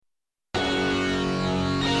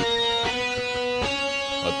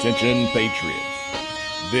Attention Patriots,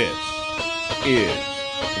 this is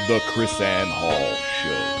the Chris Ann Hall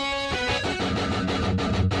Show.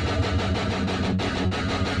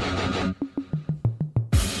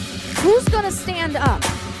 Who's going to stand up?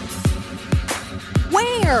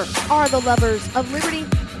 Where are the lovers of liberty? I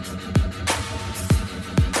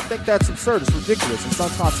think that's absurd. It's ridiculous. It's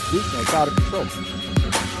unconstitutional. It's out of control.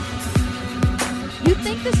 You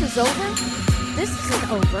think this is over? This isn't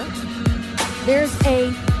over. There's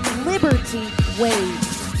a liberty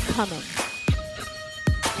wave coming.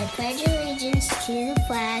 I pledge allegiance to the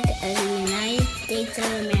flag of the United States of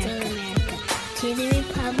America, to the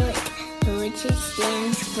republic for which it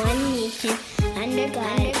stands, one nation, under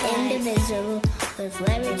God, indivisible, with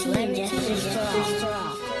liberty and justice for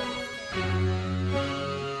all.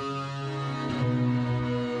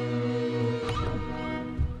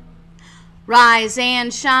 Rise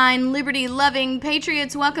and shine, liberty-loving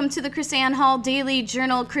patriots. Welcome to the Chris Ann Hall Daily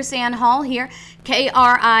Journal. Chris Ann Hall here,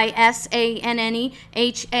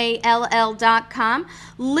 KRISANNEHALL.com.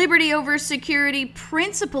 Liberty over security,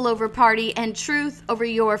 principle over party, and truth over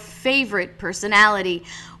your favorite personality.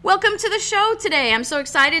 Welcome to the show today. I'm so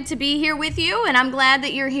excited to be here with you, and I'm glad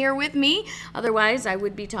that you're here with me. Otherwise, I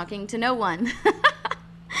would be talking to no one.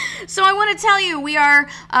 So I want to tell you, we are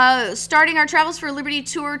starting our Travels for Liberty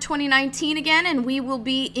Tour 2019 again, and we will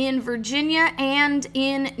be in Virginia and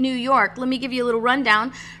in New York. Let me give you a little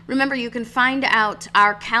rundown. Remember, you can find out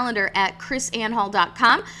our calendar at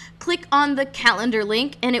chrisannhall.com. Click on the calendar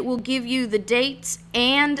link, and it will give you the dates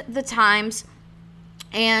and the times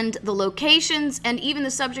and the locations and even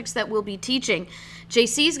the subjects that we'll be teaching.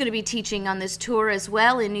 JC is going to be teaching on this tour as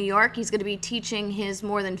well in New York. He's going to be teaching his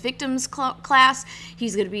More Than Victims class.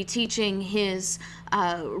 He's going to be teaching his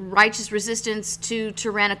Righteous Resistance to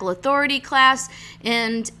Tyrannical Authority class.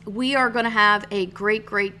 And we are going to have a great,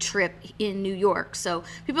 great trip in New York. So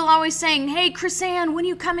people are always saying, hey, Chris Ann, when are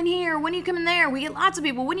you coming here? When are you coming there? We get lots of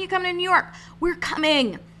people. When are you coming to New York? We're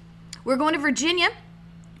coming. We're going to Virginia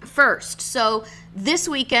first. So this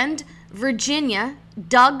weekend, Virginia,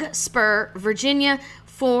 Doug Spur, Virginia,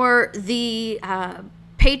 for the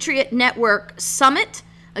Patriot Network Summit.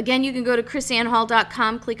 Again, you can go to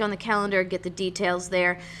chrisannhall.com, click on the calendar, get the details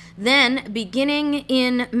there. Then, beginning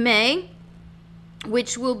in May,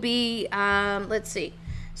 which will be,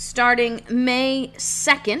 starting May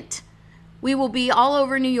 2nd, we will be all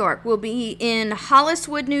over New York. We'll be in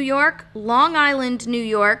Holliswood, New York, Long Island, New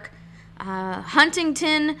York,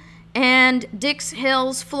 Huntington, and Dix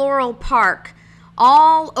Hills Floral Park,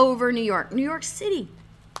 all over New York. New York City.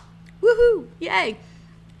 Woohoo! Yay!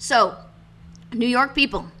 So, New York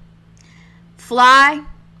people, fly,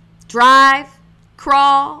 drive,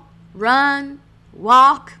 crawl, run,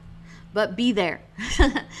 walk, but be there.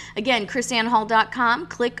 Again, chrisannhall.com,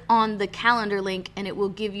 click on the calendar link, and it will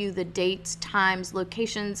give you the dates, times,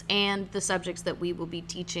 locations, and the subjects that we will be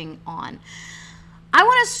teaching on. I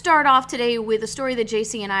want to start off today with a story that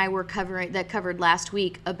JC and I were covered last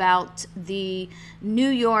week about the New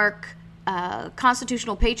York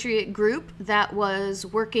Constitutional Patriot Group that was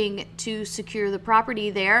working to secure the property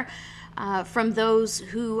there from those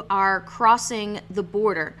who are crossing the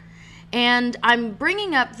border. And I'm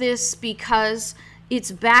bringing up this because it's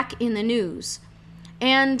back in the news.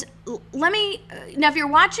 And now if you're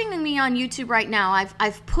watching me on YouTube right now,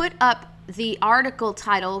 I've put up the article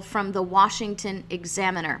title from the Washington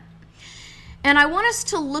Examiner. And I want us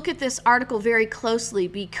to look at this article very closely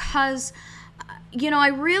because, I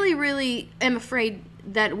really, really am afraid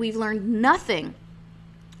that we've learned nothing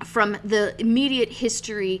from the immediate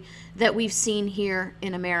history that we've seen here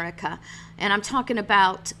in America. And I'm talking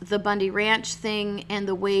about the Bundy Ranch thing and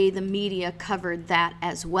the way the media covered that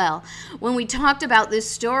as well. When we talked about this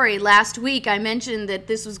story last week, I mentioned that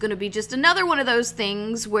this was going to be just another one of those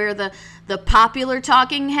things where the popular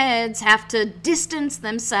talking heads have to distance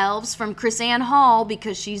themselves from Chris Ann Hall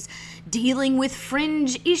because she's dealing with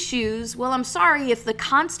fringe issues. Well, I'm sorry, if the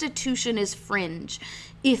Constitution is fringe,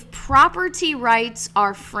 if property rights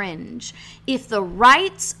are fringe, if the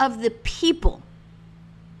rights of the people,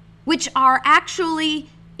 which are actually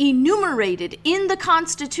enumerated in the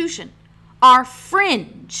Constitution, are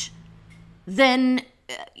fringe, then,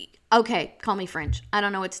 okay, call me fringe. I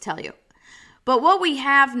don't know what to tell you. But what we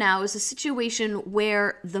have now is a situation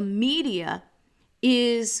where the media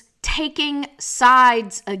is taking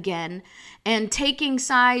sides again and taking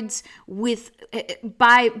sides with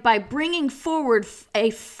by bringing forward a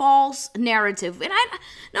false narrative. And I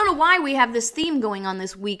don't know why we have this theme going on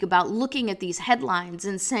this week about looking at these headlines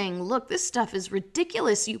and saying, look, this stuff is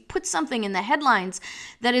ridiculous. You put something in the headlines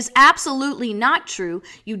that is absolutely not true.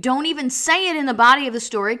 You don't even say it in the body of the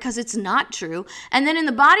story because it's not true. And then in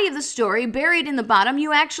the body of the story, buried in the bottom,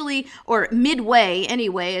 you actually, or midway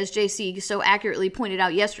anyway, as JC so accurately pointed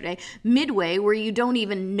out yesterday, midway where you don't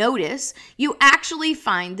even notice, you actually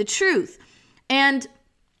find the truth. And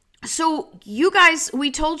so you guys, we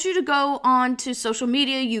told you to go on to social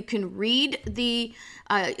media. You can read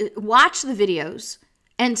watch the videos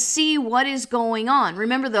and see what is going on.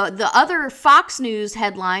 Remember, the other Fox News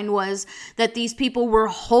headline was that these people were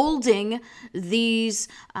holding these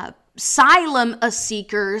asylum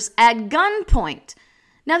seekers at gunpoint.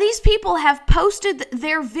 Now, these people have posted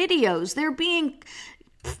their videos. They're being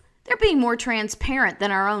more transparent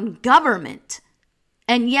than our own government.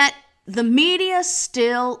 And yet the media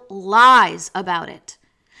still lies about it.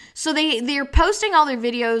 So they're posting all their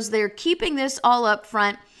videos. They're keeping this all up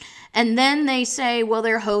front. And then they say, well,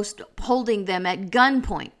 they're holding them at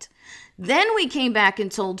gunpoint. Then we came back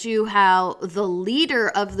and told you how the leader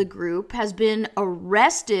of the group has been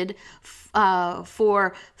arrested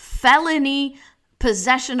for felony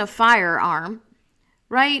possession of firearm,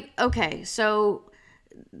 right? Okay, so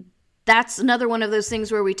that's another one of those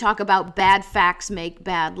things where we talk about bad facts make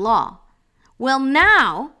bad law. Well,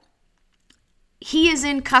 now he is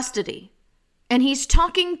in custody and he's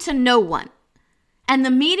talking to no one. And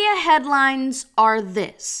the media headlines are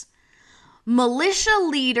this: militia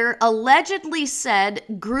leader allegedly said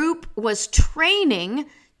group was training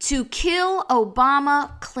to kill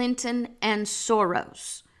Obama, Clinton, and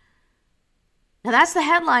Soros. Now that's the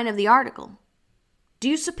headline of the article. Do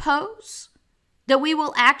you suppose that we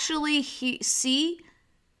will actually see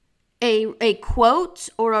a quote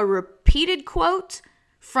or a repeated quote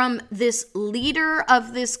from this leader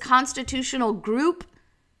of this constitutional group,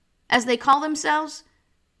 as they call themselves?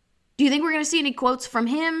 Do you think we're going to see any quotes from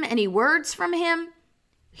him, any words from him?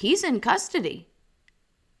 He's in custody.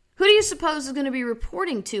 Who do you suppose is going to be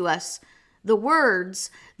reporting to us the words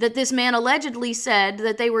that this man allegedly said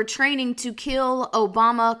that they were training to kill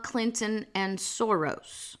Obama, Clinton, and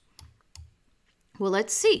Soros? Well,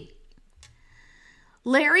 let's see.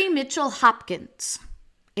 Larry Mitchell Hopkins,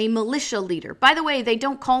 a militia leader. By the way, they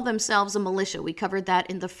don't call themselves a militia. We covered that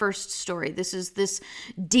in the first story. This is this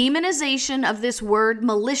demonization of this word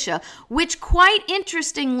militia, which quite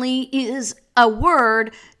interestingly is a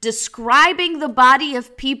word describing the body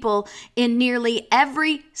of people in nearly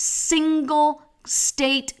every single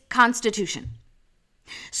state constitution.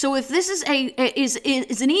 So if this is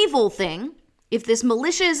an evil thing, if this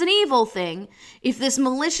militia is an evil thing, if this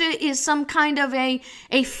militia is some kind of a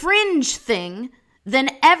fringe thing, then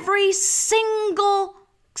every single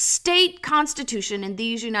state constitution in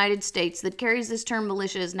these United States that carries this term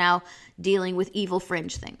militia is now dealing with evil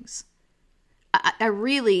fringe things. I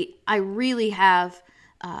really have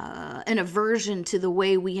an aversion to the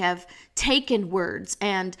way we have taken words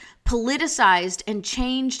and politicized and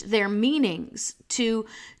changed their meanings to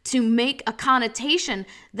make a connotation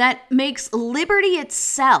that makes liberty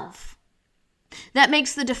itself, that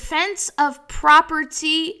makes the defense of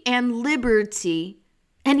property and liberty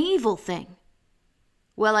an evil thing.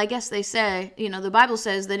 Well, I guess they say, the Bible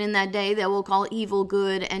says that in that day they will call evil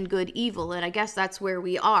good and good evil. And I guess that's where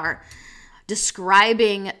we are,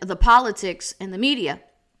 describing the politics and the media.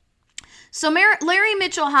 So Larry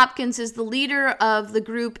Mitchell Hopkins is the leader of the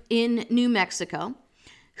group in New Mexico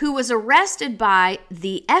who was arrested by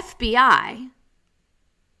the FBI,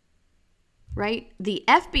 right? The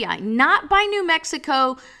FBI, not by New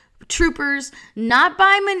Mexico troopers, not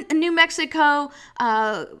by New Mexico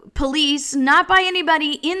police, not by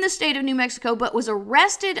anybody in the state of New Mexico, but was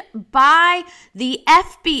arrested by the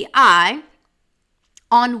FBI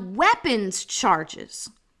on weapons charges.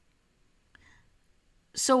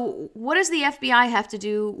 So what does the FBI have to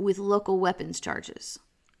do with local weapons charges?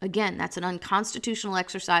 Again, that's an unconstitutional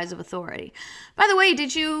exercise of authority. By the way,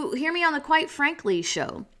 did you hear me on the Quite Frankly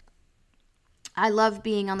show? I love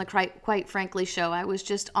being on the Quite Frankly show. I was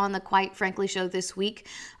just on the Quite Frankly show this week.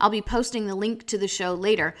 I'll be posting the link to the show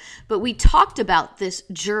later. But we talked about this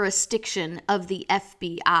jurisdiction of the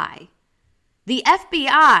FBI. The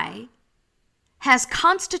FBI has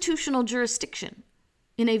constitutional jurisdiction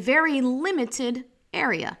in a very limited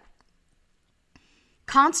area.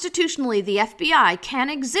 Constitutionally, the FBI can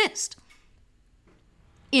exist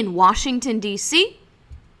in Washington, D.C.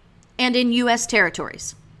 and in U.S.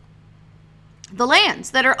 territories. The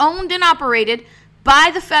lands that are owned and operated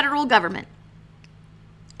by the federal government.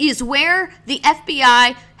 is where the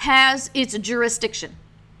FBI has its jurisdiction.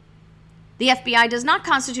 The FBI does not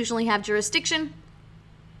constitutionally have jurisdiction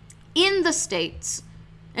in the states.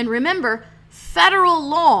 And remember, federal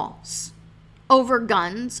laws over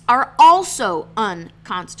guns are also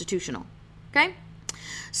unconstitutional. Okay?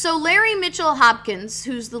 So Larry Mitchell Hopkins,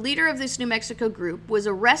 who's the leader of this New Mexico group, was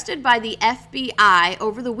arrested by the FBI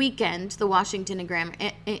over the weekend, the Washington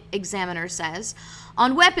Examiner says,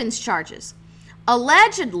 on weapons charges.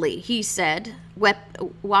 Allegedly, he said,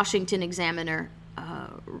 Washington Examiner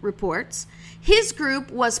reports, his group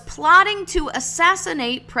was plotting to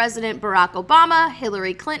assassinate President Barack Obama,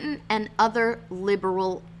 Hillary Clinton, and other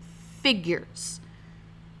liberal figures.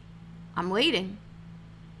 I'm waiting.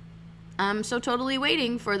 I'm so totally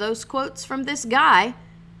waiting for those quotes from this guy,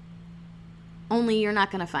 only you're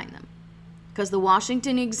not going to find them. Because the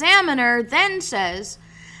Washington Examiner then says,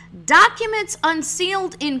 documents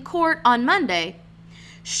unsealed in court on Monday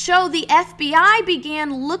show the FBI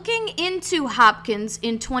began looking into Hopkins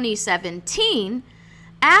in 2017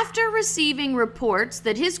 after receiving reports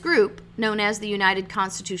that his group, known as the United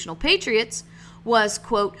Constitutional Patriots, was,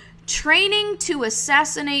 quote, training to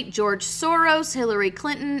assassinate George Soros, Hillary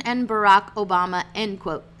Clinton, and Barack Obama, end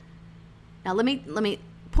quote. Now let me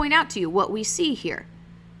point out to you what we see here.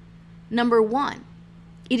 Number one,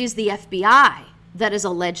 it is the FBI that is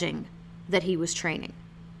alleging that he was training.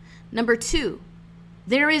 Number two,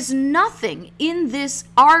 there is nothing in this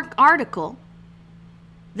article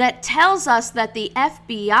that tells us that the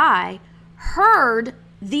FBI heard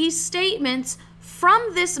these statements from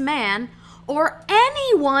this man or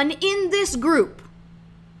anyone in this group.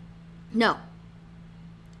 No.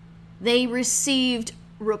 They received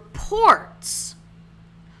reports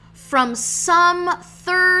from some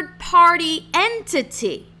third-party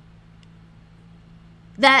entity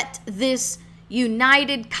that this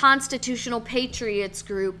United Constitutional Patriots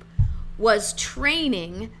group was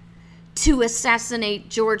training to assassinate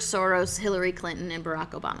George Soros, Hillary Clinton, and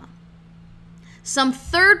Barack Obama. Some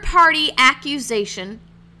third-party accusation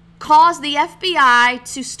caused the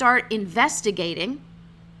FBI to start investigating.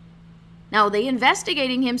 Now, they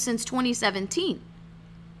investigating him since 2017.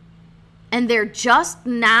 And they're just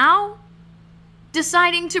now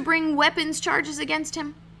deciding to bring weapons charges against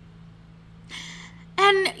him.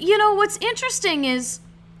 And, you know, what's interesting is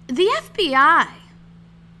the FBI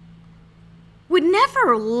would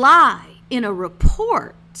never lie in a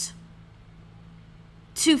report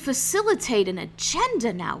to facilitate an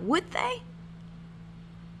agenda now, would they?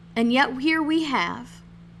 And yet here we have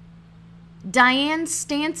Diane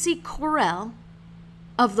Stancy Correll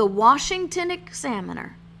of the Washington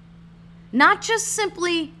Examiner, not just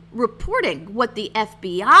simply reporting what the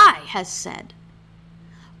FBI has said,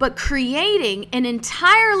 but creating an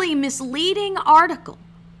entirely misleading article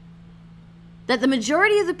that the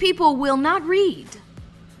majority of the people will not read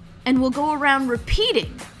and will go around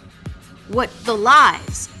repeating what the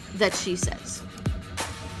lies that she says.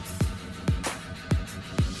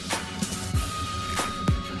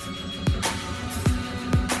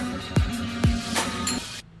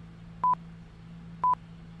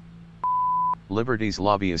 Liberty's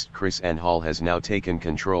lobbyist Chris Ann Hall has now taken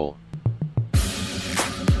control.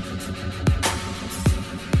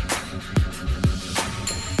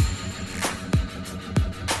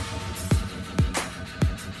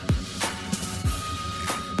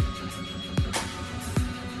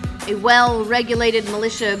 A well-regulated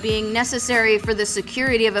militia being necessary for the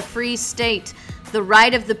security of a free state, the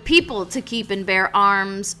right of the people to keep and bear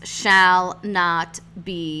arms shall not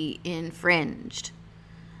be infringed.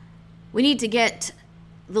 We need to get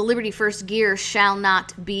the Liberty First gear shall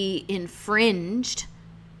not be infringed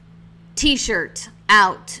t-shirt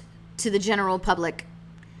out to the general public.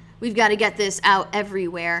 We've got to get this out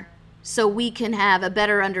everywhere so we can have a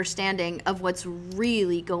better understanding of what's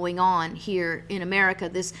really going on here in America.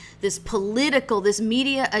 This political, this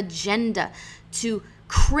media agenda to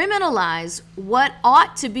criminalize what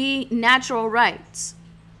ought to be natural rights,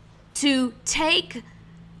 to take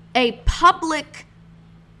a public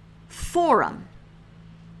forum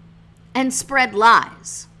and spread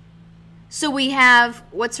lies. So we have,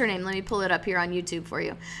 what's her name? Let me pull it up here on YouTube for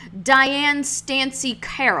you. Diane Stancy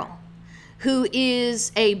Carroll, who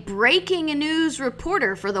is a breaking news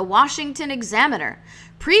reporter for the Washington Examiner.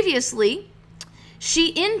 Previously, she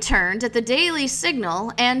interned at the Daily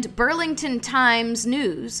Signal and Burlington Times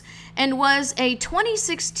News and was a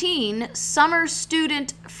 2016 Summer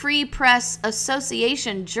Student Free Press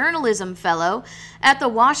Association Journalism Fellow at the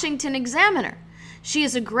Washington Examiner. She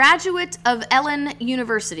is a graduate of Elon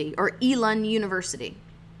University.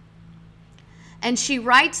 And she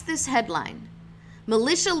writes this headline: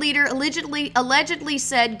 Militia leader allegedly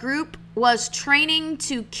said group was training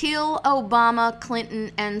to kill Obama,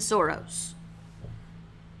 Clinton, and Soros.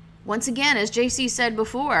 Once again, as JC said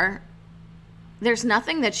before, there's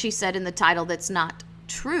nothing that she said in the title that's not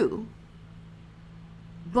true.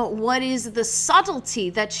 But what is the subtlety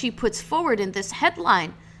that she puts forward in this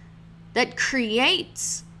headline that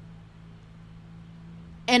creates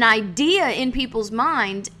an idea in people's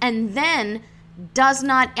mind and then does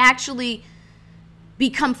not actually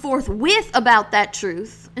become forthwith about that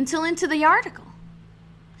truth until into the article?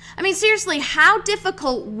 I mean, seriously, how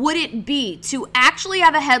difficult would it be to actually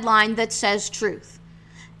have a headline that says truth?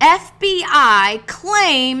 FBI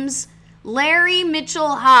claims Larry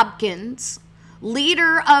Mitchell Hopkins,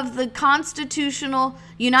 leader of the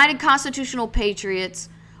United Constitutional Patriots,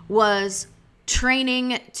 was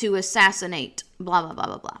training to assassinate, blah, blah, blah,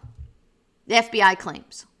 blah, blah. The FBI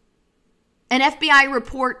claims. An FBI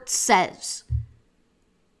report says.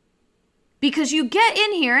 Because you get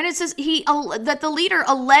in here and it says that the leader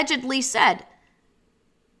allegedly said.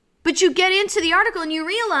 But you get into the article and you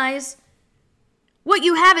realize what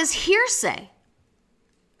you have is hearsay.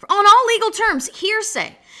 On all legal terms,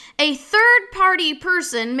 hearsay. A third-party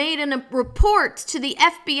person made a report to the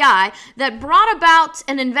FBI that brought about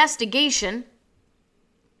an investigation.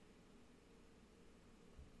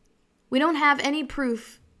 We don't have any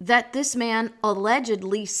proof that this man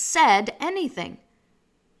allegedly said anything.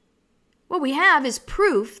 What we have is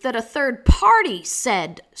proof that a third party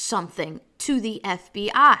said something to the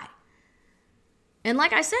FBI. And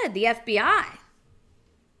like I said, the FBI,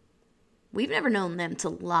 we've never known them to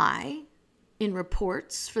lie in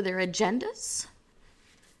reports for their agendas.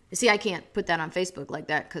 You see, I can't put that on Facebook like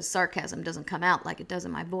that because sarcasm doesn't come out like it does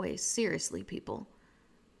in my voice. Seriously, people.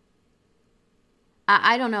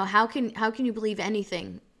 I don't know. How can you believe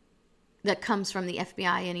anything that comes from the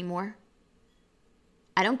FBI anymore?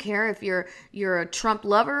 I don't care if you're a Trump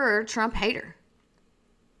lover or a Trump hater.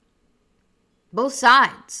 Both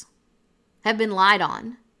sides have been lied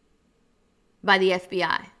on by the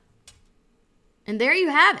FBI. And there you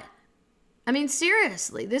have it. I mean,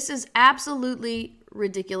 seriously, this is absolutely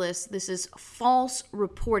ridiculous. This is false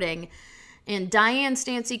reporting. And Diane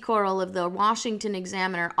Stancy Coral of the Washington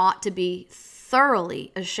Examiner ought to be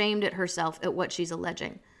thoroughly ashamed at herself at what she's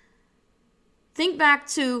alleging. Think back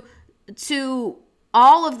to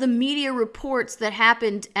all of the media reports that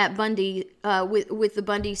happened at Bundy, with the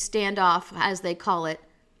Bundy standoff, as they call it.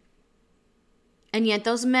 And yet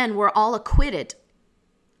those men were all acquitted.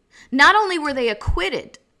 Not only were they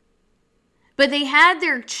acquitted, but they had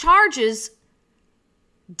their charges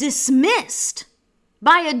dismissed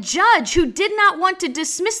by a judge who did not want to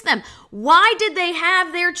dismiss them. Why did they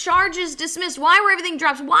have their charges dismissed? Why were everything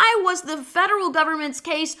dropped? Why was the federal government's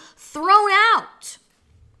case thrown out?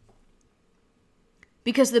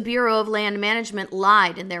 Because the Bureau of Land Management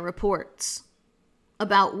lied in their reports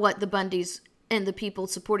about what the Bundys and the people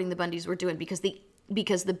supporting the Bundys were doing. Because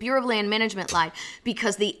the Bureau of Land Management lied.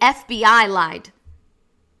 Because the FBI lied.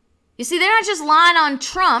 You see, they're not just lying on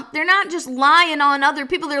Trump. They're not just lying on other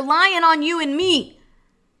people. They're lying on you and me.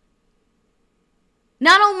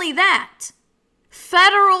 Not only that,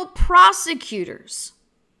 federal prosecutors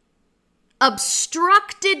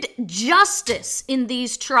obstructed justice in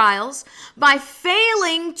these trials by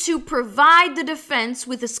failing to provide the defense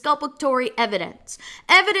with exculpatory evidence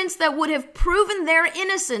that would have proven their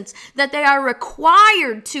innocence, that they are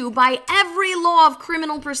required to by every law of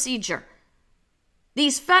criminal procedure.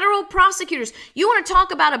 These federal prosecutors, you want to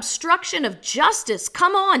talk about obstruction of justice?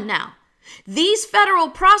 Come on now. These federal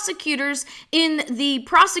prosecutors in the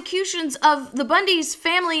prosecutions of the Bundy's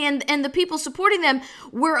family and the people supporting them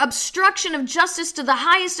were obstruction of justice to the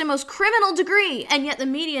highest and most criminal degree, and yet the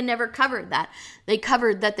media never covered that. They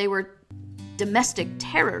covered that they were domestic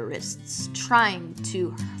terrorists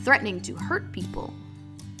threatening to hurt people.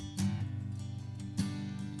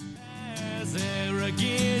 As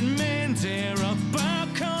arrogant men tear up our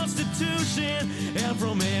Constitution, and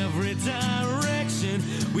from every direction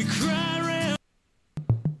we cry around.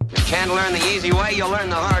 You can't learn the easy way, you'll learn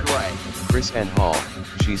the hard way. Chris N. Hall,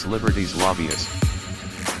 she's Liberty's lobbyist.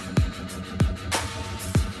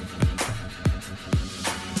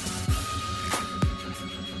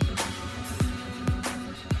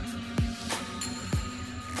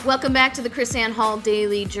 Welcome back to the Chris Ann Hall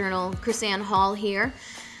Daily Journal. Chris Ann Hall here.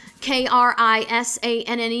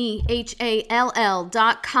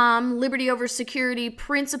 KRISANNEHALL.com. Liberty over security,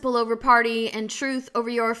 principle over party, and truth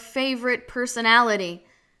over your favorite personality.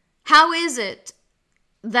 How is it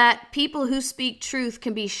that people who speak truth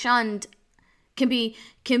can be shunned, can be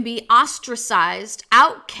ostracized,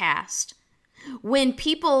 outcast, when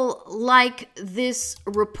people like this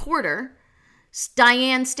reporter,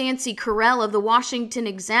 Diane Stancy Carell of the Washington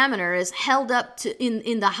Examiner, is held up to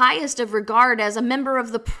in the highest of regard as a member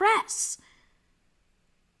of the press.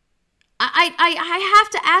 I have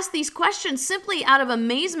to ask these questions simply out of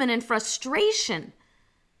amazement and frustration.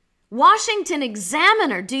 Washington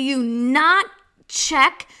Examiner, do you not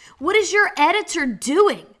check? What is your editor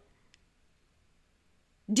doing?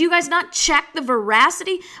 Do you guys not check the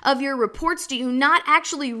veracity of your reports? Do you not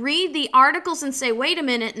actually read the articles and say, wait a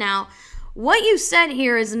minute now, what you said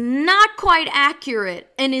here is not quite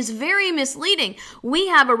accurate and is very misleading. We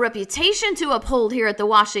have a reputation to uphold here at the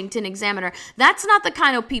Washington Examiner. That's not the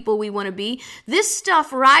kind of people we want to be. This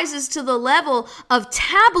stuff rises to the level of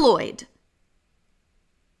tabloid.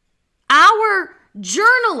 Our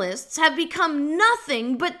journalists have become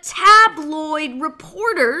nothing but tabloid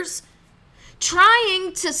reporters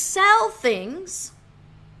trying to sell things,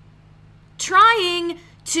 trying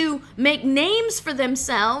to make names for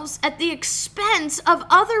themselves at the expense of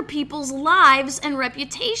other people's lives and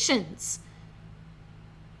reputations.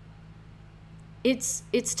 It's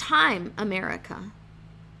time, America,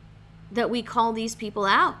 that we call these people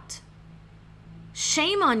out.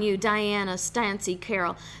 Shame on you, Diana Stancy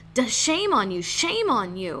Carell. Shame on you. Shame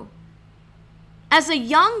on you. As a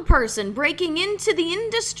young person breaking into the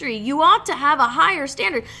industry, you ought to have a higher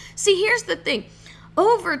standard. See, here's the thing.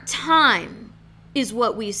 Over time is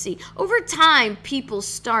what we see. Over time, people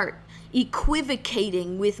start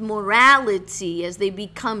equivocating with morality as they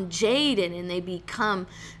become jaded and they become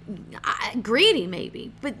greedy,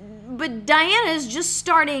 maybe. But Diana is just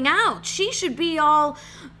starting out. She should be all,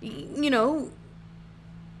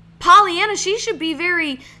 Pollyanna. She should be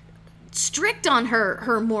very strict on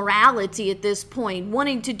her morality at this point,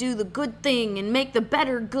 wanting to do the good thing and make the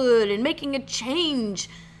better good and making a change.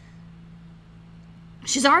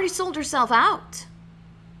 She's already sold herself out.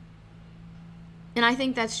 And I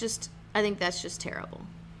think that's just terrible.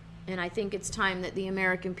 And I think it's time that the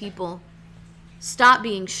American people stop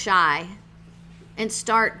being shy and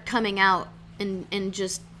start coming out and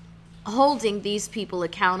just holding these people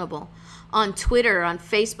accountable. On Twitter, on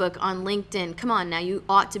Facebook, on LinkedIn. Come on now, you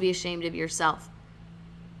ought to be ashamed of yourself.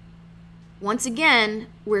 Once again,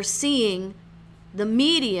 we're seeing the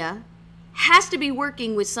media has to be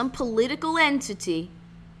working with some political entity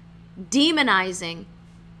demonizing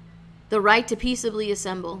the right to peaceably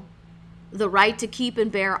assemble, the right to keep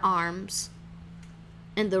and bear arms,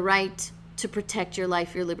 and the right to protect your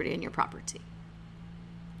life, your liberty, and your property.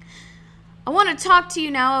 I want to talk to you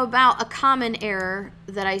now about a common error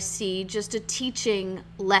that I see, just a teaching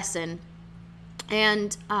lesson.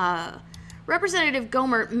 And Representative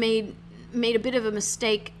Gohmert made a bit of a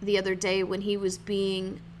mistake the other day when he was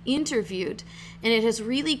being interviewed, and it has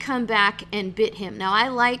really come back and bit him. Now, I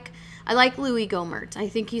like Louis Gohmert. I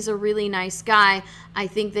think he's a really nice guy. I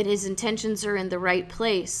think that his intentions are in the right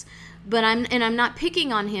place. But I'm not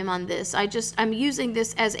picking on him on this. I'm using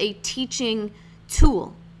this as a teaching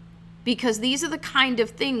tool. Because these are the kind of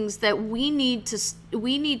things that we need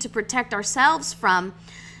to protect ourselves from,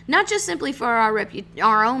 not just simply for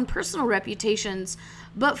our own personal reputations,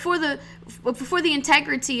 but for the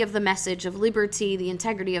integrity of the message of liberty, the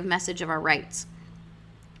integrity of message of our rights.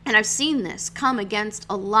 And I've seen this come against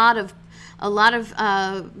a lot of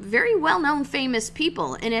very well-known famous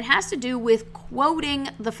people, and it has to do with quoting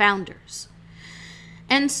the founders.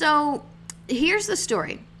 And so here's the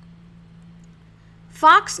story.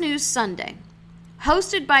 Fox News Sunday,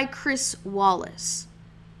 hosted by Chris Wallace,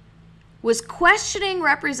 was questioning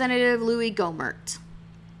Representative Louis Gohmert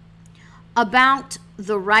about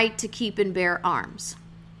the right to keep and bear arms.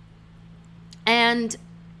 And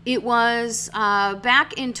it was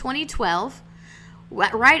back in 2012,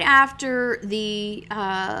 right after the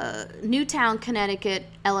Newtown, Connecticut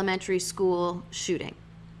elementary school shooting.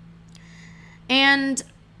 And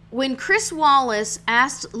when Chris Wallace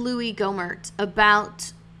asked Louis Gohmert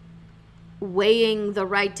about weighing the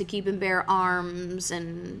right to keep and bear arms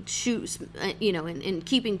and shoot, and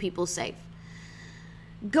keeping people safe,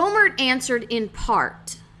 Gohmert answered in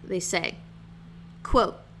part, they say,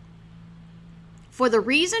 quote, "For the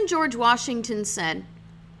reason George Washington said,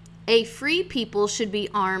 a free people should be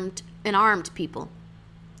an armed people.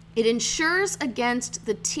 It ensures against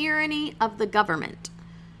the tyranny of the government."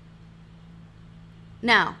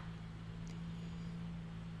 Now,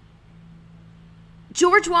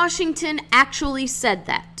 George Washington actually said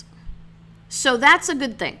that. So that's a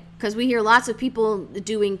good thing, because we hear lots of people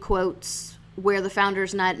doing quotes where the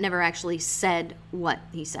founders never actually said what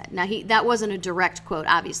he said. Now, that wasn't a direct quote,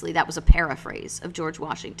 obviously. That was a paraphrase of George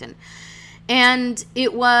Washington. And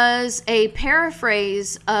it was a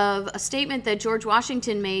paraphrase of a statement that George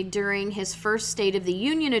Washington made during his first State of the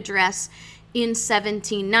Union address in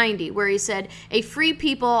 1790, where he said, "A free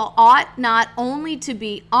people ought not only to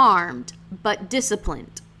be armed, but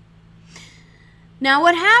disciplined." Now,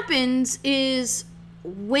 what happens is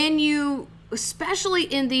when you, especially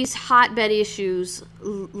in these hotbed issues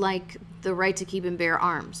like the right to keep and bear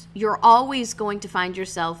arms, you're always going to find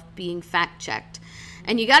yourself being fact-checked.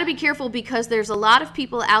 And you got to be careful because there's a lot of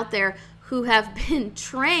people out there who have been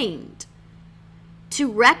trained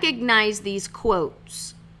to recognize these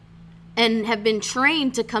quotes and have been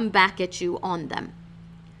trained to come back at you on them.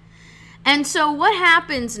 And so what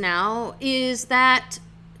happens now is that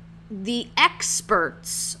the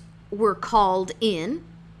experts were called in,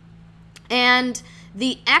 and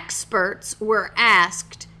the experts were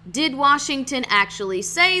asked, did Washington actually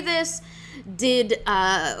say this?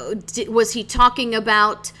 Was he talking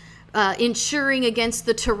about ensuring against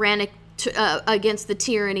the against the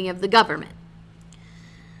tyranny of the government?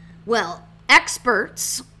 Well,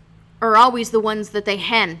 experts are always the ones that they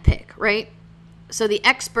handpick, right? So the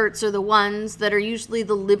experts are the ones that are usually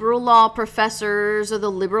the liberal law professors or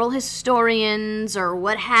the liberal historians or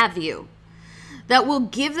what have you, that will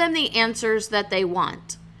give them the answers that they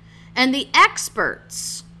want. And the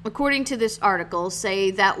experts, according to this article,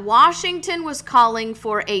 say that Washington was calling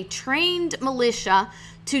for a trained militia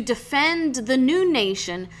to defend the new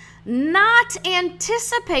nation, not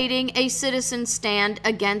anticipating a citizen stand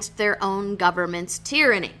against their own government's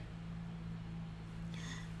tyranny.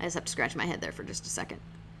 I just have to scratch my head there for just a second.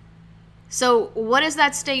 So what does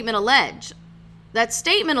that statement allege? That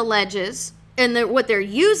statement alleges, and what they're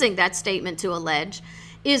using that statement to allege,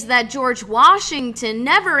 is that George Washington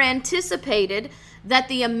never anticipated that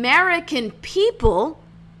the American people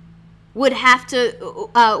would have to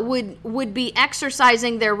would be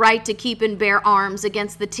exercising their right to keep and bear arms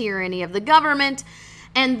against the tyranny of the government,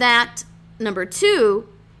 and that, number two,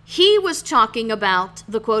 he was talking about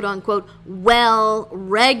the quote-unquote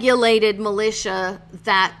well-regulated militia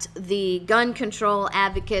that the gun control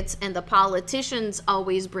advocates and the politicians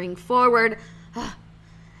always bring forward,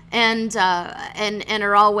 and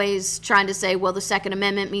are always trying to say, well, the Second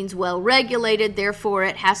Amendment means well-regulated, therefore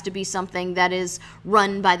it has to be something that is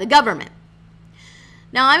run by the government.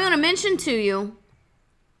 Now, I'm going to mention to you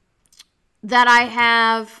that I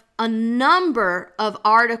have a number of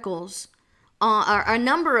articles, a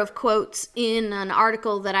number of quotes in an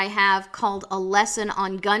article that I have called A Lesson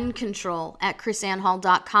on Gun Control at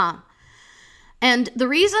chrisannhall.com. And the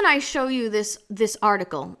reason I show you this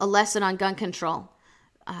article, A Lesson on Gun Control,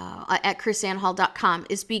 at chrisannhall.com,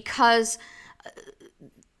 is because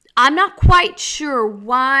I'm not quite sure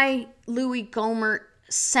why Louis Gohmert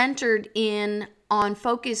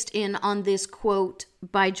focused in on this quote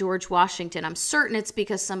by George Washington. I'm certain it's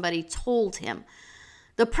because somebody told him.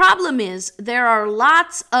 The problem is there are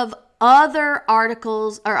lots of other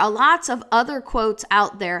articles or lots of other quotes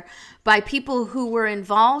out there by people who were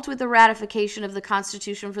involved with the ratification of the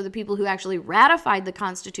Constitution, for the people who actually ratified the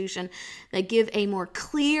Constitution, that give a more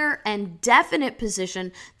clear and definite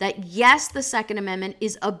position that yes, the Second Amendment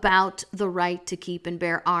is about the right to keep and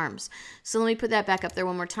bear arms. So let me put that back up there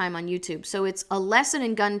one more time on YouTube. So it's A Lesson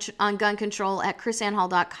on Gun Control at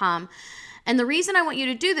chrisannhall.com. And the reason I want you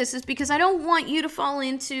to do this is because I don't want you to fall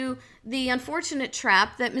into the unfortunate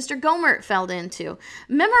trap that Mr. Gohmert fell into.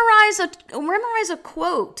 Memorize a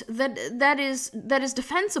quote that is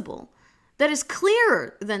defensible, that is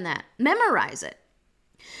clearer than that. Memorize it.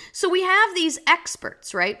 So we have these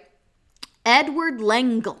experts, right? Edward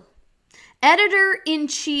Lengel,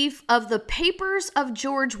 editor-in-chief of the Papers of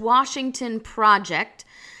George Washington Project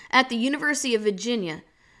at the University of Virginia,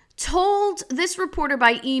 told this reporter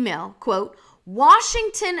by email, quote,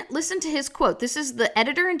 Washington, listen to his quote. This is the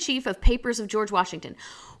editor-in-chief of Papers of George Washington.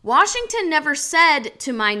 Washington never said,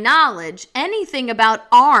 to my knowledge, anything about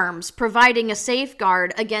arms providing a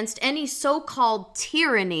safeguard against any so-called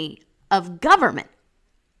tyranny of government.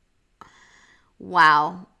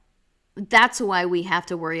 Wow. That's why we have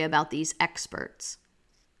to worry about these experts.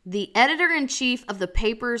 The editor-in-chief of the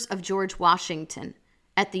Papers of George Washington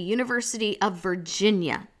at the University of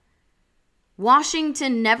Virginia.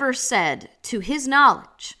 Washington never said, to his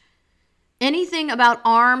knowledge, anything about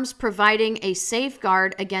arms providing a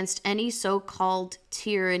safeguard against any so-called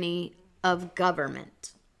tyranny of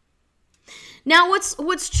government. Now,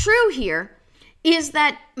 what's true here is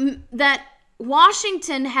that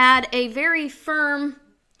Washington had a very firm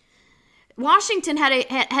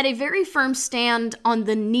stand on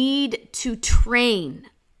the need to train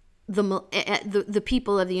the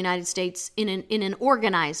people of the United States in an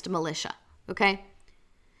organized militia. Okay?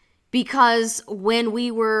 because when we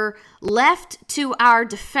were left to our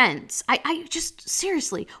defense, I just,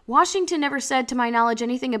 seriously, Washington never said, to my knowledge,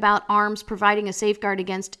 anything about arms providing a safeguard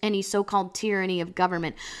against any so-called tyranny of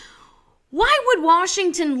government. Why would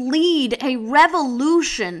Washington lead a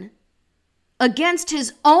revolution against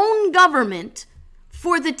his own government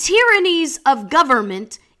for the tyrannies of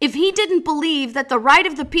government if he didn't believe that the right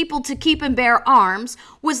of the people to keep and bear arms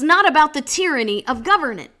was not about the tyranny of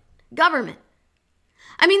government?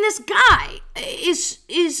 I mean, this guy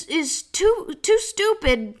is too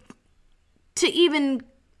stupid to even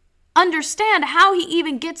understand how he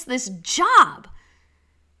even gets this job.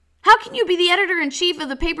 How can you be the editor-in-chief of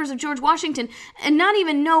the Papers of George Washington and not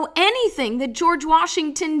even know anything that George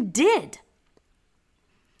Washington did?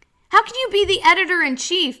 How can you be the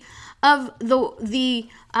editor-in-chief of the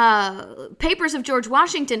Papers of George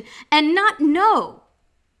Washington and not know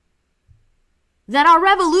that our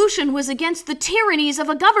revolution was against the tyrannies of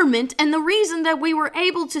a government, and the reason that we were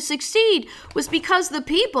able to succeed was because the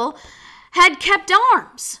people had kept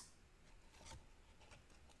arms?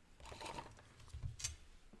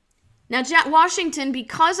 Now, Washington,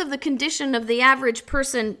 because of the condition of the average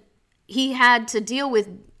person he had to deal with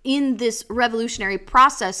in this revolutionary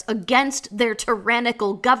process against their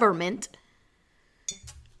tyrannical government,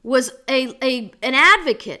 was an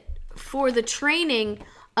advocate for the training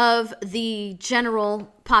of the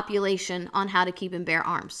general population on how to keep and bear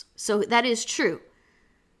arms. So that is true.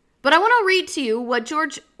 But I want to read to you what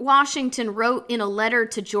George Washington wrote in a letter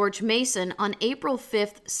to George Mason on April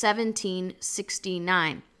 5th,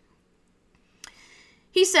 1769.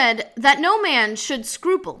 He said that no man should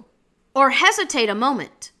scruple or hesitate a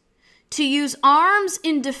moment to use arms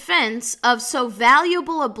in defense of so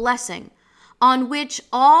valuable a blessing on which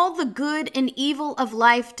all the good and evil of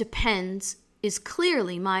life depends, is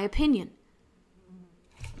clearly my opinion.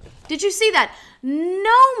 Did you see that?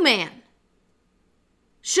 No man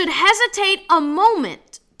should hesitate a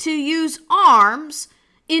moment to use arms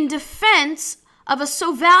in defense of a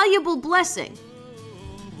so valuable blessing.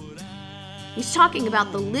 He's talking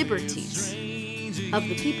about the liberties of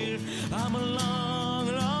the people. I'm a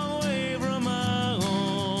long, long way from my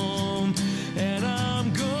home, and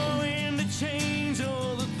I'm going to change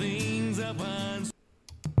all the things I find.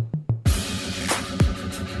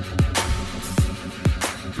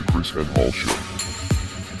 The Chris and Hall Show.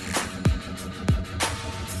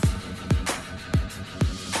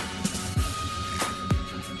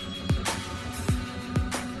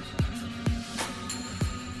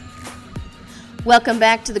 Welcome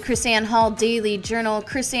back to the Chris Ann Hall Daily Journal.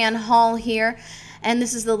 Chris Ann Hall here, and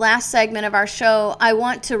this is the last segment of our show. I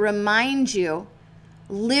want to remind you,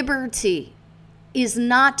 liberty is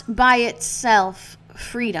not by itself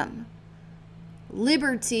freedom.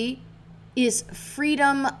 Liberty is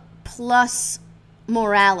freedom plus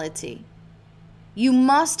morality. You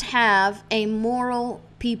must have a moral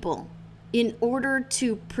people in order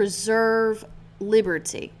to preserve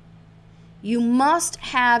liberty. You must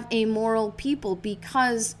have a moral people,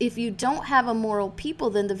 because if you don't have a moral people,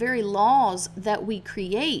 then the very laws that we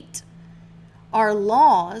create are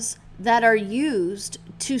laws that are used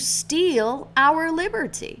to steal our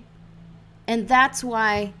liberty. And that's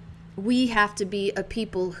why we have to be a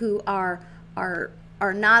people who are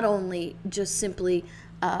not only just simply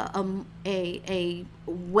a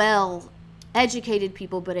well-educated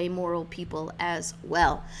people, but a moral people as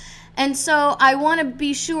well. And so I want to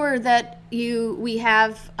be sure that we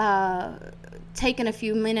have taken a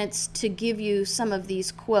few minutes to give you some of these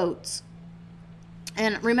quotes.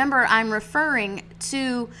 And remember, I'm referring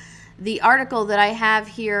to the article that I have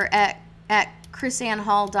here at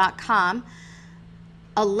chrisannhall.com,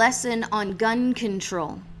 A Lesson on Gun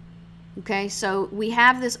Control. Okay, so we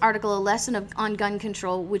have this article, A Lesson on Gun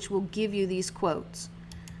Control, which will give you these quotes.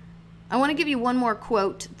 I want to give you one more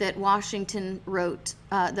quote that Washington wrote,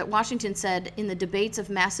 that Washington said in the debates of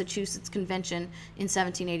Massachusetts Convention in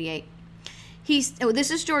 1788.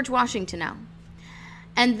 This is George Washington now.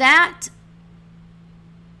 And that,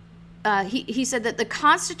 he said that the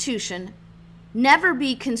Constitution never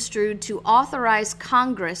be construed to authorize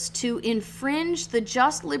Congress to infringe the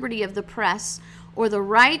just liberty of the press or the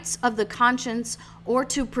rights of the conscience, or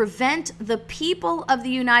to prevent the people of the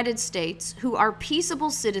United States, who are peaceable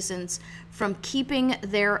citizens, from keeping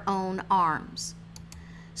their own arms.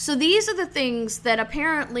 So these are the things that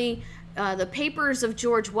apparently the Papers of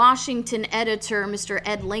George Washington editor, Mr.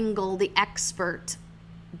 Ed Lingle, the expert,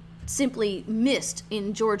 simply missed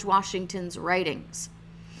in George Washington's writings.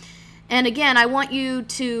 And again, I want you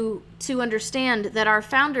to understand that our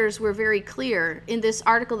founders were very clear in this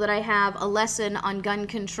article that I have, A Lesson on Gun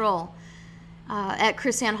Control, at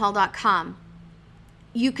chrisannhall.com.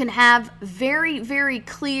 you can have very, very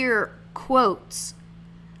clear quotes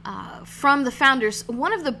from the founders.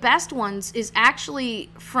 One of the best ones is actually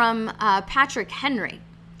from Patrick Henry.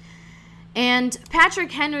 And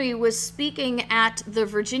Patrick Henry was speaking at the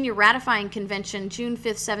Virginia Ratifying Convention, June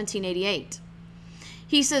 5th, 1788.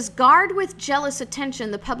 He says, "Guard with jealous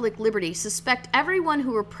attention the public liberty. Suspect everyone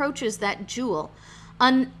who approaches that jewel.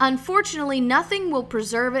 Unfortunately, nothing will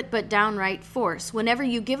preserve it but downright force. Whenever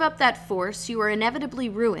you give up that force, you are inevitably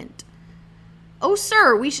ruined. Oh,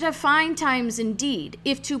 sir, we should have fine times indeed,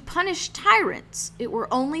 if to punish tyrants it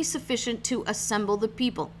were only sufficient to assemble the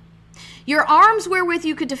people. Your arms wherewith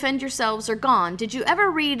you could defend yourselves are gone. Did you ever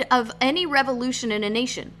read of any revolution in a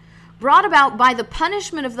nation brought about by the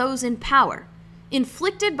punishment of those in power,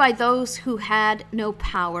 inflicted by those who had no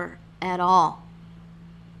power at all?"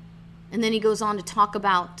 And then he goes on to talk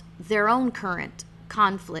about their own current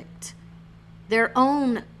conflict, their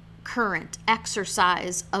own current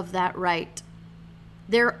exercise of that right,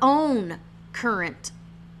 their own current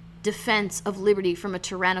defense of liberty from a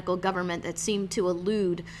tyrannical government that seemed to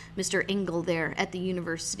elude Mr. Ingle there at the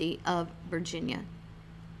University of Virginia.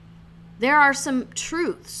 There are some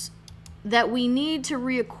truths that we need to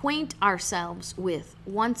reacquaint ourselves with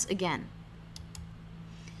once again.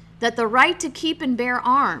 That the right to keep and bear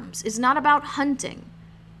arms is not about hunting.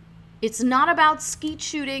 It's not about skeet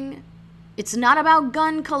shooting. It's not about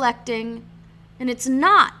gun collecting. And it's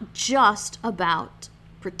not just about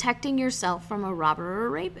protecting yourself from a robber or a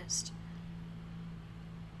rapist.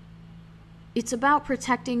 It's about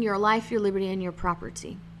protecting your life, your liberty, and your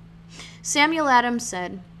property. Samuel Adams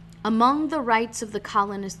said, "Among the rights of the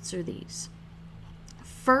colonists are these: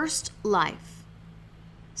 first, life;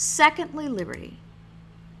 secondly, liberty;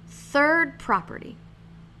 third, property;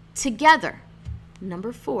 together,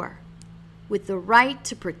 number 4, with the right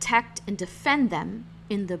to protect and defend them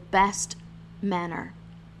in the best manner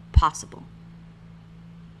possible."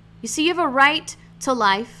 You see, you have a right to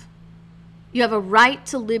life. You have a right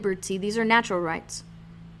to liberty. These are natural rights.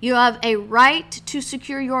 You have a right to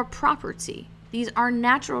secure your property. These are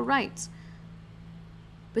natural rights.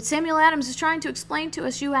 But Samuel Adams is trying to explain to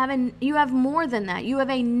us you have more than that. You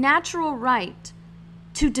have a natural right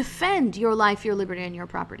to defend your life, your liberty, and your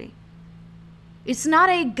property. It's not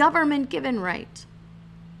a government-given right.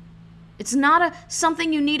 It's not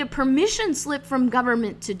something you need a permission slip from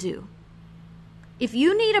government to do. If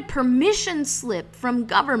you need a permission slip from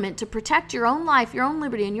government to protect your own life, your own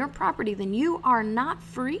liberty, and your property, then you are not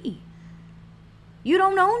free. You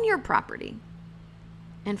don't own your property.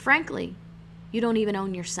 And frankly, you don't even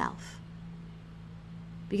own yourself.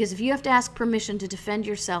 Because if you have to ask permission to defend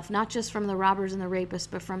yourself, not just from the robbers and the rapists,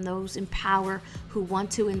 but from those in power who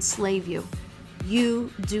want to enslave you,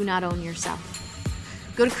 you do not own yourself.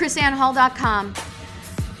 Go to chrisannhall.com.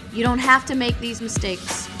 You don't have to make these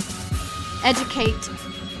mistakes. Educate,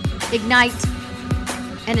 ignite,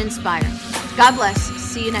 and inspire. God bless.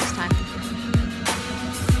 See you next time.